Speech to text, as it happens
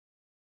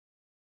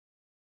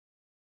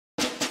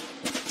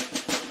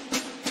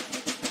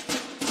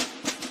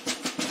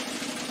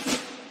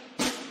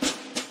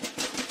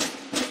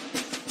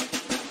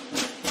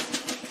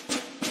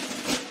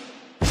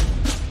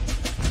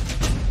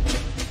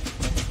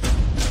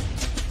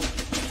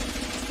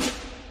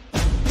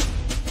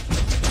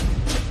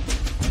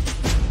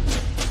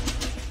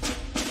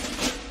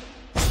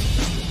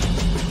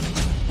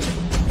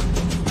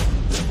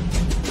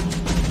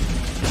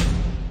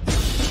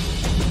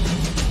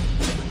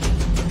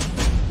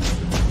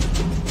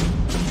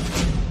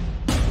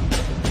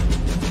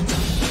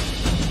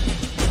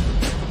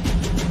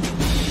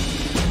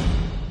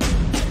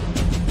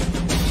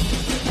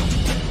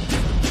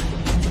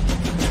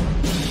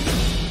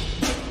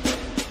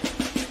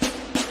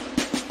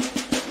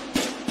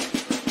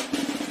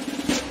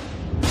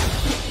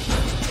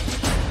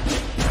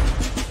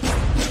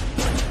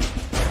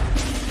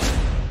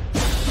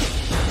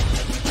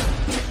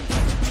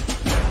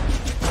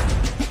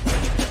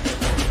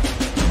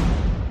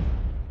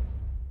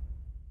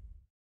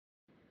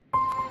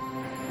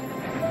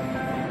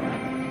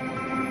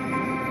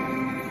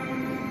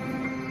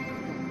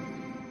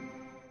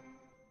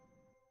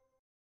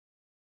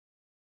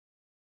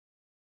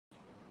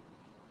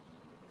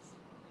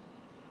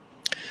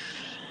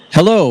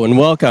Hello and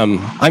welcome.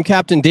 I'm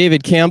Captain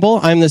David Campbell.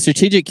 I'm the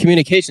Strategic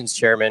Communications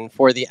Chairman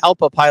for the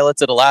ALPA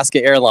pilots at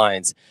Alaska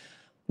Airlines.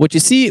 What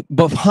you see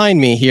behind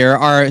me here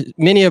are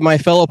many of my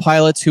fellow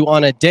pilots who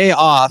on a day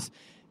off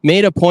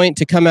made a point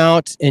to come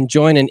out and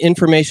join an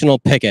informational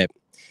picket.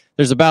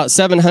 There's about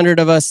 700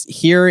 of us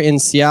here in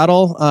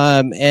Seattle,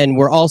 and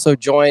we're also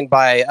joined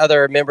by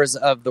other members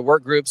of the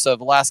work groups of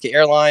Alaska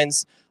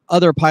Airlines,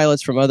 other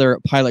pilots from other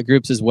pilot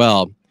groups as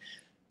well.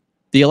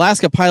 The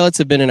Alaska pilots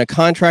have been in a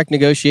contract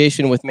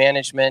negotiation with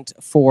management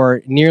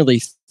for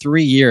nearly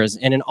 3 years,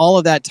 and in all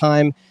of that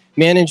time,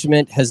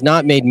 management has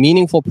not made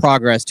meaningful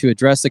progress to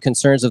address the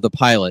concerns of the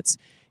pilots.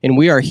 And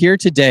we are here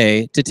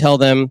today to tell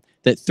them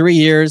that 3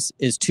 years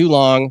is too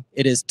long.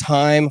 It is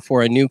time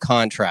for a new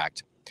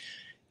contract.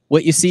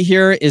 What you see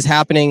here is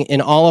happening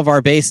in all of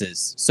our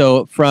bases.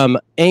 So from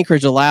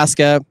Anchorage,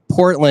 Alaska,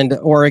 Portland,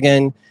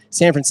 Oregon,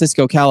 San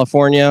Francisco,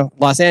 California,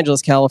 Los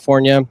Angeles,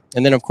 California,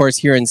 and then of course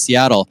here in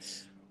Seattle.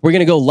 We're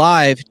going to go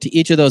live to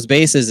each of those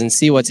bases and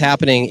see what's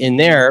happening in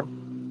there,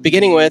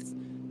 beginning with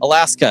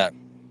Alaska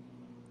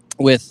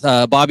with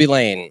Bobby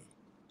Lane.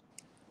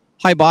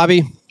 Hi,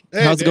 Bobby.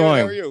 Hey, how's it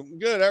going? How are you?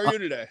 Good. How are you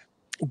today?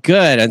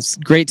 Good. It's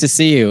great to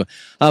see you.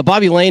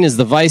 Bobby Lane is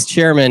the vice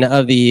chairman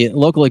of the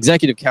local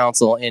executive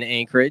council in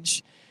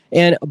Anchorage.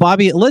 And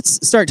Bobby,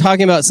 let's start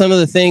talking about some of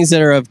the things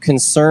that are of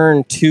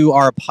concern to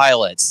our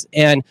pilots.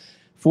 And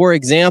for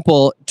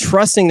example,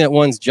 trusting that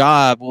one's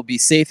job will be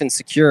safe and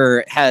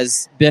secure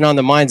has been on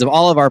the minds of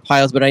all of our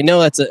pilots, but I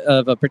know that's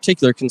of a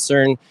particular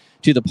concern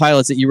to the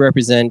pilots that you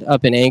represent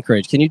up in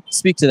Anchorage. Can you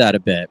speak to that a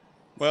bit?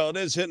 Well, it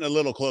is hitting a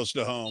little close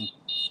to home.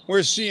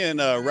 We're seeing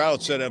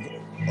routes that have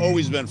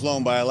always been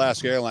flown by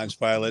Alaska Airlines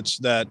pilots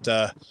that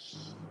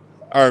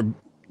are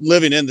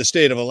living in the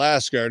state of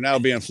Alaska are now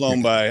being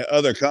flown by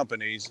other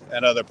companies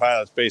and other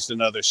pilots based in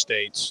other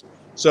states.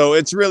 So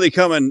it's really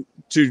coming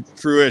to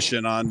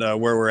fruition on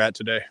where we're at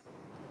today.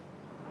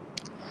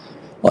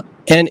 Well,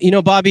 and, you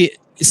know, Bobby,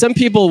 some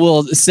people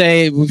will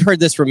say, we've heard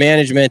this from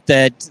management,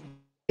 that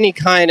any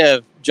kind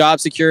of job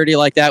security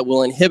like that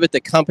will inhibit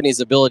the company's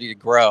ability to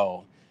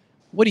grow.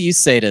 What do you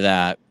say to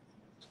that?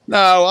 No,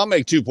 I'll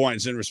make 2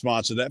 points in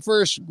response to that.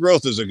 First,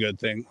 growth is a good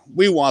thing.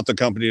 We want the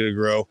company to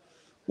grow.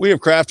 We have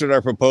crafted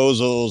our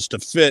proposals to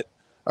fit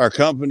our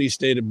company's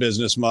stated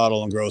business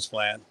model and growth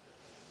plan.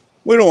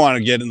 We don't want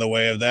to get in the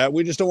way of that.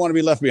 We just don't want to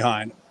be left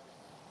behind.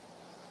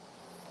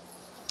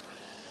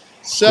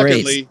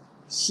 Secondly,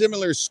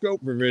 similar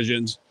scope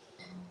provisions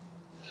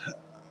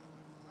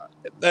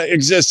that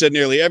exist at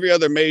nearly every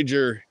other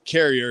major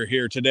carrier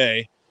here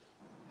today.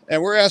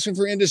 And we're asking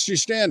for industry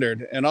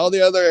standard. And all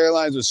the other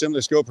airlines with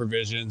similar scope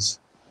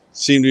provisions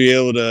seem to be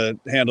able to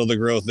handle the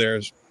growth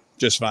there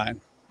just fine.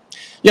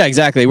 Yeah,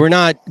 exactly. We're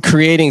not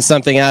creating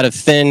something out of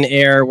thin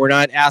air. We're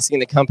not asking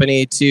the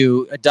company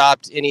to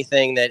adopt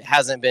anything that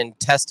hasn't been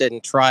tested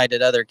and tried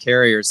at other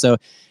carriers. So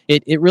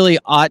it really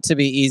ought to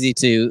be easy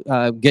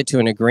to get to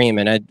an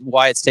agreement.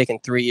 Why it's taken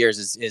 3 years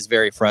is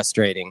very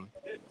frustrating.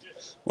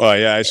 Well,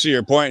 yeah, I see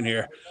your point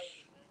here.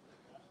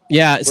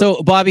 Yeah.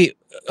 So, Bobby,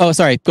 oh,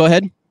 sorry. Go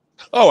ahead.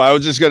 Oh, I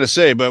was just going to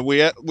say, but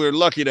we're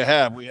lucky to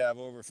have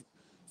over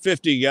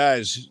 50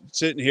 guys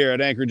sitting here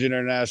at Anchorage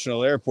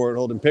International Airport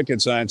holding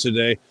picket signs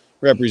today,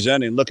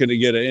 representing, looking to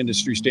get an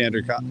industry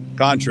standard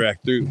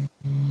contract through.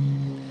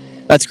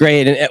 That's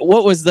great. And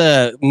what was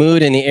the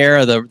mood in the air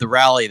of the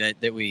rally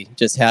that we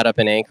just had up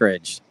in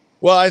Anchorage?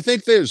 Well, I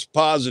think there's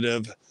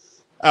positive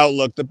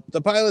outlook.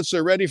 The pilots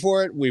are ready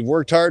for it. We've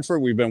worked hard for it.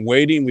 We've been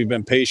waiting. We've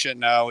been patient.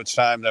 Now it's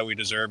time that we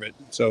deserve it.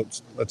 So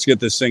let's get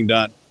this thing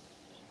done.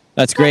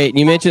 That's great. And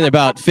you mentioned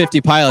about 50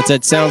 pilots.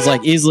 That sounds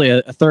like easily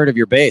a third of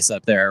your base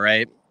up there,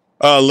 right?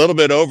 A little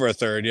bit over a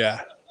third,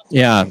 yeah.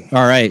 Yeah.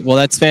 All right. Well,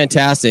 that's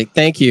fantastic.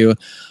 Thank you.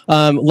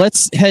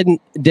 Let's head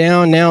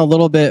down now a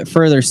little bit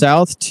further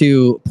south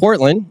to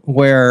Portland,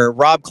 where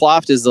Rob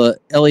Kloft is the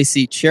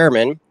LEC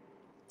chairman.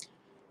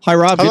 Hi,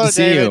 Rob. Hello, good to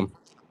see David. you.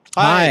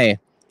 Hi.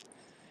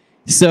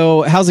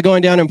 So how's it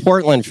going down in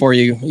Portland for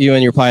you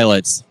and your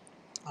pilots?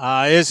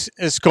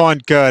 It's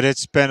going good.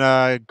 It's been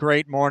a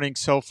great morning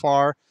so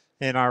far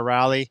in our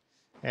rally,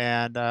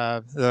 and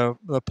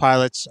the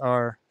pilots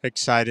are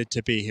excited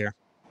to be here.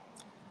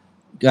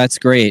 That's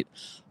great.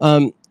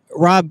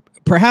 Rob,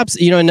 perhaps,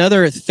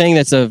 another thing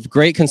that's of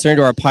great concern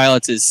to our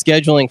pilots is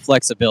scheduling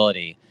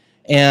flexibility.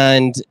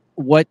 And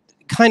what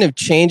kind of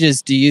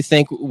changes do you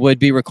think would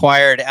be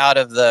required out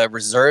of the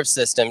reserve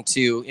system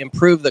to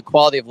improve the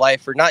quality of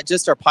life for not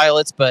just our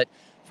pilots, but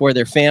for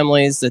their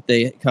families that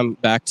they come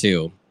back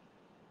to?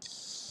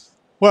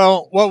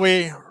 Well, what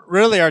we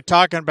really are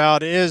talking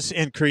about is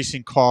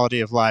increasing quality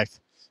of life,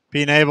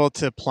 being able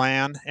to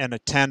plan and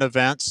attend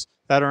events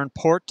that are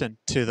important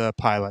to the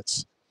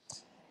pilots.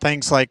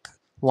 Things like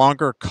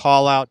longer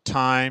call-out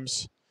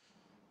times,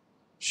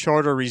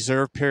 shorter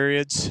reserve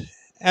periods,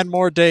 and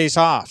more days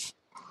off.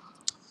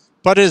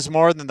 But it is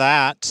more than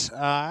that.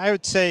 I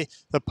would say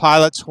the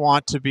pilots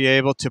want to be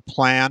able to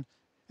plan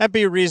and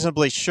be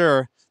reasonably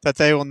sure that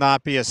they will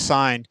not be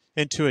assigned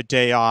into a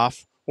day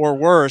off, or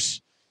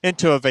worse,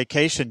 into a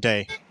vacation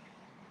day.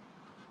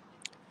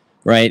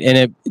 right?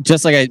 And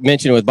just like I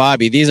mentioned with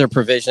Bobby, these are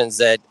provisions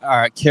that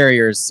our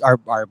carriers,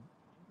 our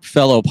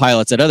fellow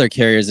pilots at other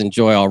carriers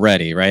enjoy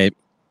already, right?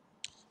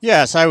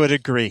 Yes, I would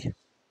agree.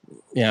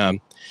 Yeah.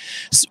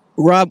 So,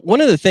 Rob,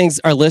 one of the things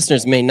our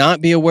listeners may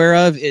not be aware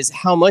of is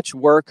how much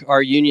work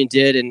our union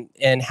did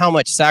and how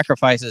much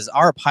sacrifices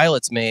our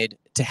pilots made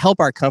to help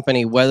our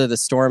company weather the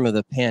storm of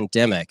the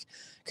pandemic.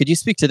 Could you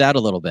speak to that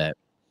a little bit?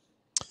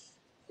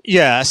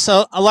 Yeah,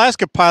 so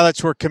Alaska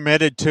pilots were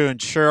committed to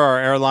ensure our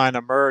airline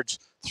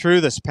emerged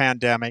through this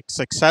pandemic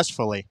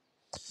successfully.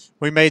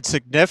 We made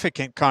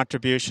significant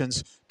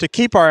contributions to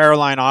keep our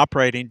airline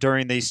operating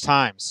during these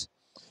times.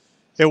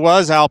 It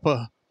was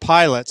ALPA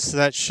pilots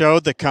that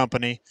showed the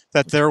company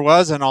that there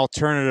was an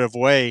alternative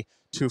way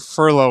to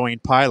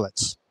furloughing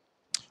pilots.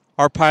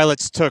 Our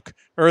pilots took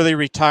early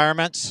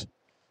retirements,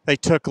 they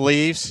took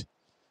leaves,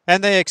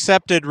 and they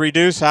accepted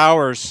reduced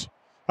hours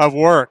of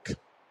work.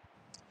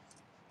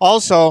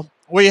 Also,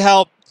 we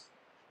helped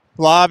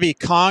lobby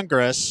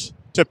Congress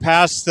to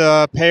pass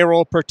the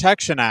Payroll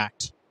Protection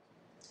Act.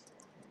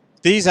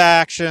 These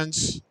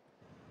actions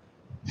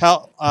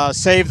help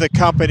save the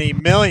company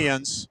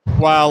millions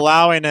while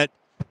allowing it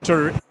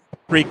to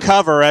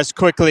recover as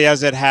quickly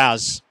as it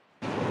has.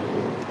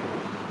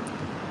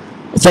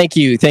 Thank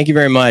you. Thank you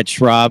very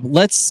much, Rob.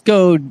 Let's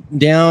go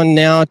down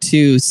now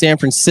to San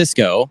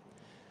Francisco.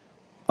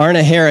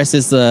 Arna Harris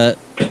is the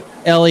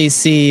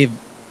LEC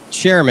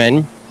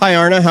chairman. Hi,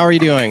 Arna. How are you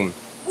doing?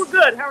 We're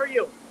good. How are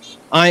you?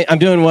 I'm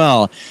doing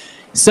well.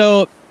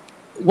 So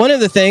one of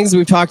the things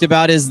we've talked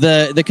about is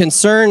the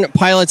concern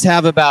pilots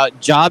have about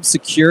job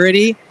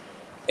security.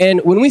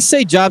 And when we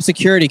say job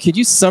security, could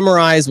you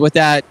summarize what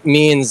that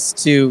means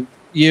to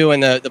you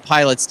and the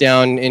pilots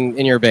down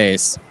in your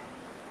base?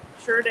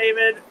 Sure,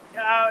 David.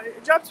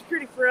 Job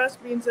security for us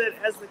means that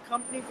as the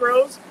company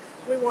grows,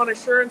 we want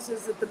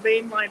assurances that the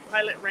mainline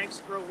pilot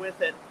ranks grow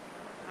with it.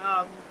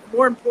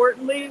 More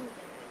importantly,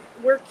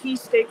 we're key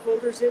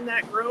stakeholders in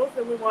that growth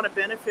and we want to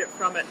benefit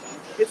from it.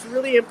 It's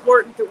really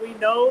important that we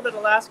know that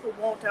Alaska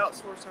won't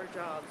outsource our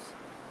jobs.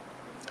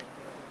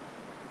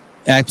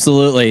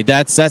 Absolutely.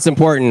 That's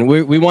important.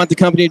 We want the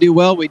company to do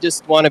well. We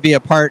just want to be a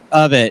part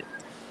of it.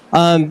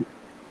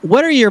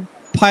 What are your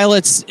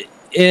pilots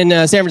in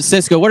San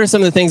Francisco? What are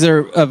some of the things that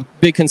are of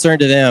big concern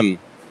to them?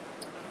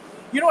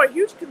 You know, a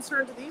huge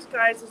concern to these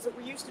guys is that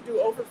we used to do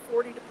over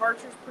 40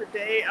 departures per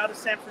day out of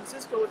San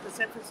Francisco with the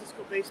San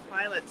Francisco-based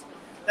pilots.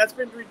 That's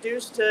been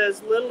reduced to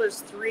as little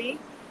as 3,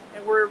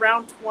 and we're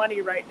around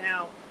 20 right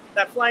now.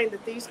 That flying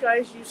that these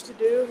guys used to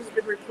do has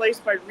been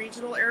replaced by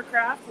regional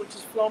aircraft, which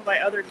is flown by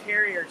other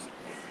carriers.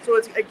 So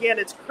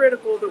it's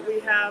critical that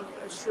we have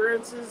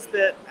assurances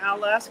that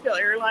Alaska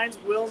Airlines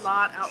will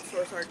not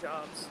outsource our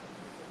jobs.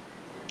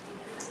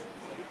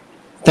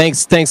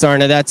 Thanks,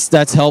 Arna.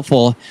 That's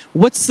helpful.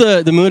 What's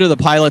the mood of the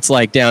pilots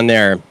like down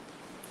there?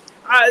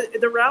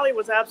 The rally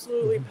was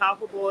absolutely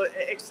palpable.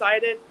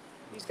 Excited.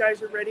 These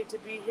guys are ready to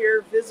be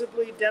here,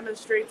 visibly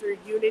demonstrate their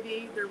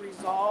unity, their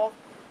resolve.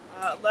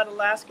 Let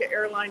Alaska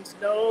Airlines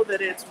know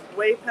that it's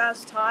way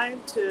past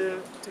time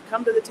to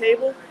come to the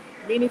table,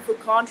 meaningful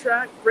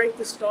contract, break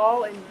the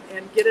stall,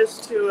 and get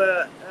us to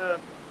a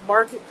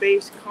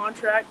market-based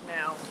contract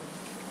now.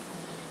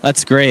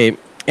 That's great.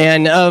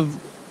 And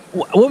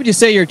what would you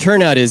say your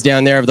turnout is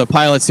down there of the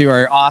pilots who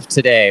are off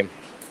today?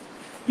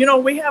 You know,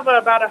 we have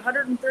about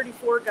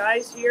 134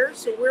 guys here,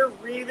 so we're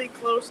really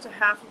close to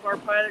half of our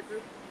pilot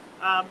group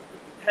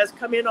has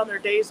come in on their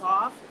days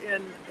off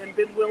and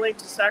been willing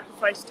to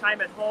sacrifice time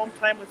at home,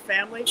 time with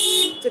family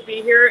to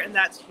be here, and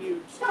that's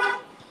huge.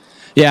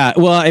 Yeah,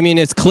 well, I mean,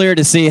 it's clear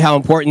to see how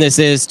important this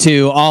is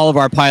to all of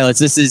our pilots.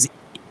 This is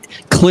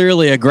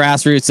clearly a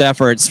grassroots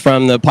effort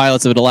from the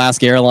pilots of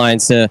Alaska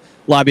Airlines to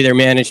lobby their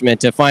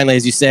management to finally,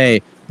 as you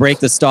say, break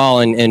the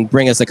stall and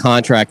bring us a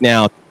contract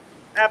now.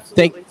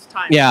 Absolutely, it's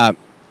time. Yeah.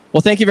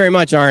 Well, thank you very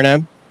much,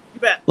 Arna. You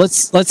bet.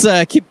 Let's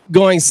keep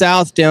going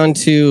south down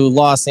to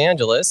Los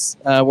Angeles,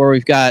 where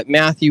we've got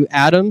Matthew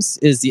Adams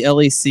is the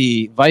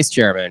LEC vice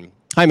chairman.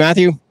 Hi,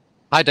 Matthew.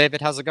 Hi,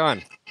 David. How's it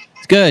going?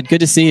 Good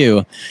to see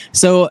you.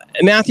 So,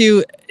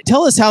 Matthew,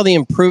 tell us how the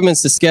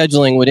improvements to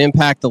scheduling would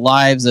impact the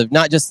lives of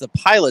not just the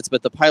pilots,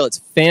 but the pilots'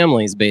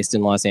 families based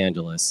in Los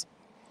Angeles.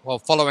 Well,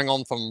 following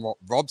on from what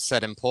Rob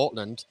said in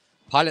Portland,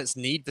 pilots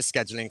need the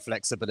scheduling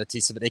flexibility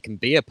so that they can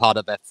be a part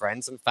of their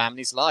friends' and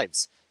families'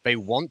 lives. They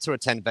want to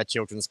attend their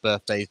children's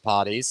birthday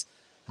parties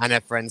and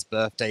their friends'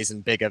 birthdays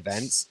and big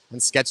events,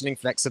 and scheduling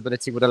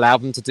flexibility would allow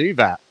them to do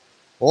that.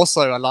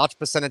 Also, a large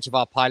percentage of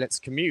our pilots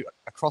commute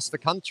across the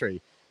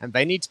country, and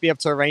they need to be able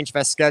to arrange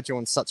their schedule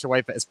in such a way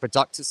that it's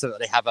productive so that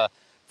they have a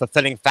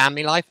fulfilling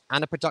family life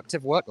and a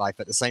productive work life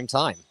at the same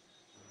time.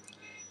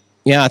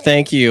 Yeah,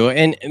 thank you.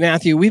 And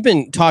Matthew, we've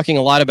been talking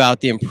a lot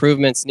about the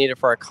improvements needed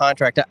for our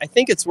contract. I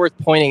think it's worth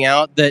pointing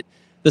out that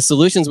the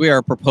solutions we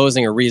are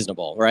proposing are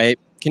reasonable, right?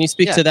 Can you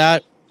speak to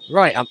that?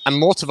 Right. And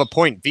more to the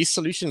point, these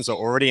solutions are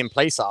already in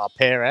place at our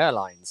peer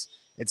airlines.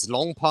 It's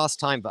long past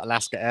time that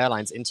Alaska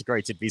Airlines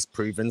integrated these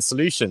proven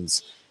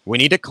solutions. We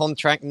need a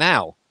contract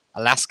now.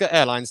 Alaska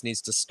Airlines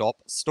needs to stop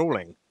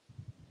stalling.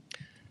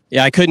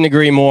 Yeah, I couldn't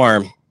agree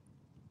more.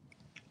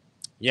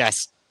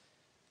 Yes.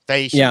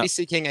 They should be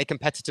seeking a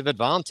competitive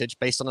advantage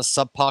based on a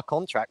subpar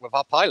contract with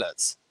our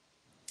pilots.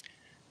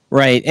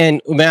 Right.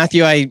 And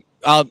Matthew, I've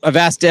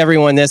asked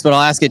everyone this, but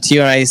I'll ask it to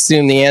you, and I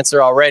assume the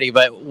answer already,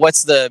 but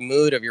what's the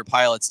mood of your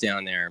pilots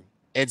down there?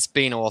 It's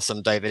been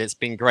awesome, David. It's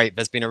been great.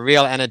 There's been a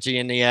real energy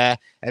in the air.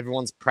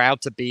 Everyone's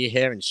proud to be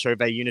here and show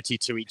their unity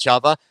to each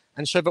other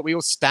and show that we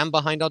all stand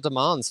behind our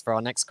demands for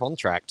our next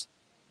contract.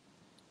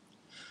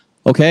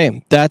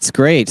 Okay, that's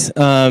great.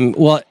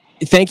 Well,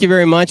 thank you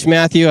very much,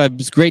 Matthew. It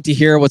was great to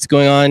hear what's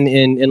going on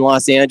in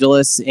Los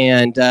Angeles.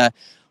 And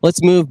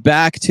let's move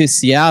back to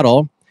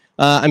Seattle.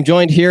 I'm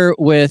joined here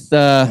with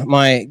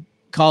my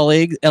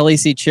colleague,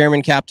 LAC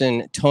Chairman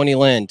Captain Tony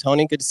Lin.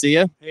 Tony, good to see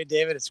you. Hey,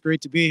 David. It's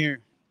great to be here.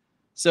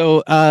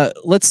 So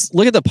let's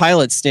look at the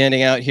pilots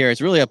standing out here.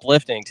 It's really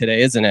uplifting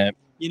today, isn't it?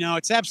 You know,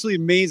 it's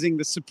absolutely amazing.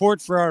 The support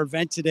for our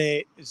event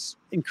today is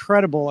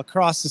incredible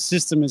across the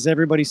system, as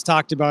everybody's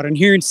talked about. And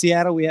here in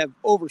Seattle, we have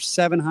over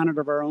 700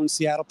 of our own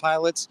Seattle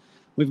pilots.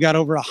 We've got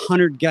over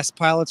 100 guest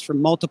pilots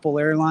from multiple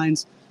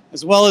airlines,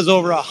 as well as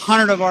over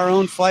 100 of our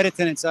own flight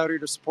attendants out here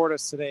to support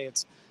us today.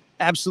 It's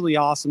absolutely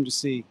awesome to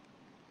see.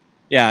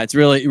 Yeah, it's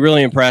really,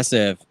 really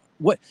impressive.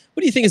 What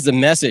do you think is the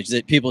message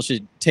that people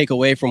should take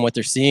away from what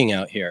they're seeing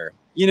out here?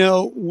 You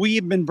know,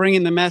 we've been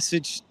bringing the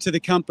message to the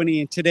company,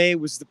 and today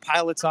was the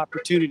pilot's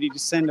opportunity to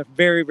send a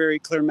very, very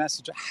clear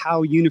message of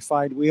how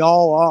unified we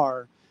all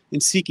are in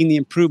seeking the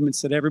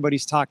improvements that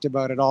everybody's talked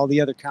about at all the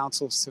other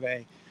councils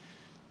today.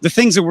 The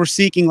things that we're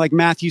seeking, like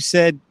Matthew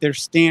said, they're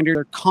standard,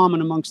 they're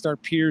common amongst our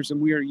peers, and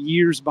we are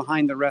years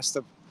behind the rest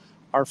of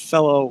our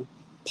fellow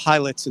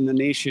pilots in the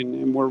nation,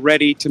 and we're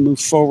ready to move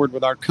forward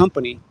with our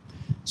company.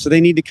 So they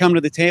need to come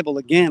to the table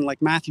again,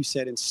 like Matthew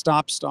said, and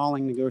stop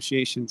stalling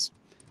negotiations.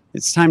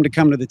 It's time to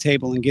come to the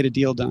table and get a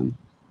deal done.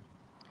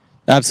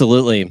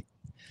 Absolutely.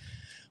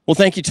 Well,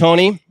 thank you,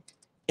 Tony.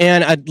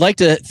 And I'd like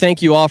to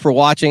thank you all for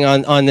watching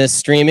on this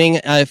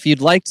streaming. If you'd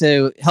like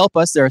to help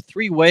us, there are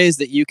 3 ways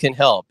that you can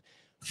help.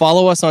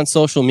 Follow us on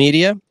social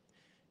media.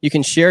 You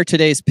can share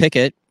today's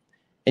picket.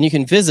 And you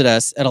can visit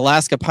us at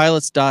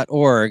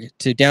alaskapilots.org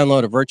to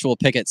download a virtual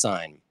picket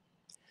sign.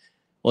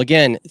 Well,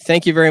 again,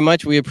 thank you very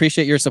much. We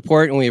appreciate your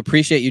support, and we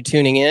appreciate you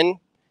tuning in.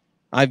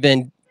 I've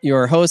been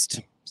your host,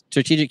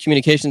 Strategic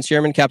Communications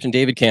Chairman, Captain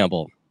David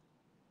Campbell.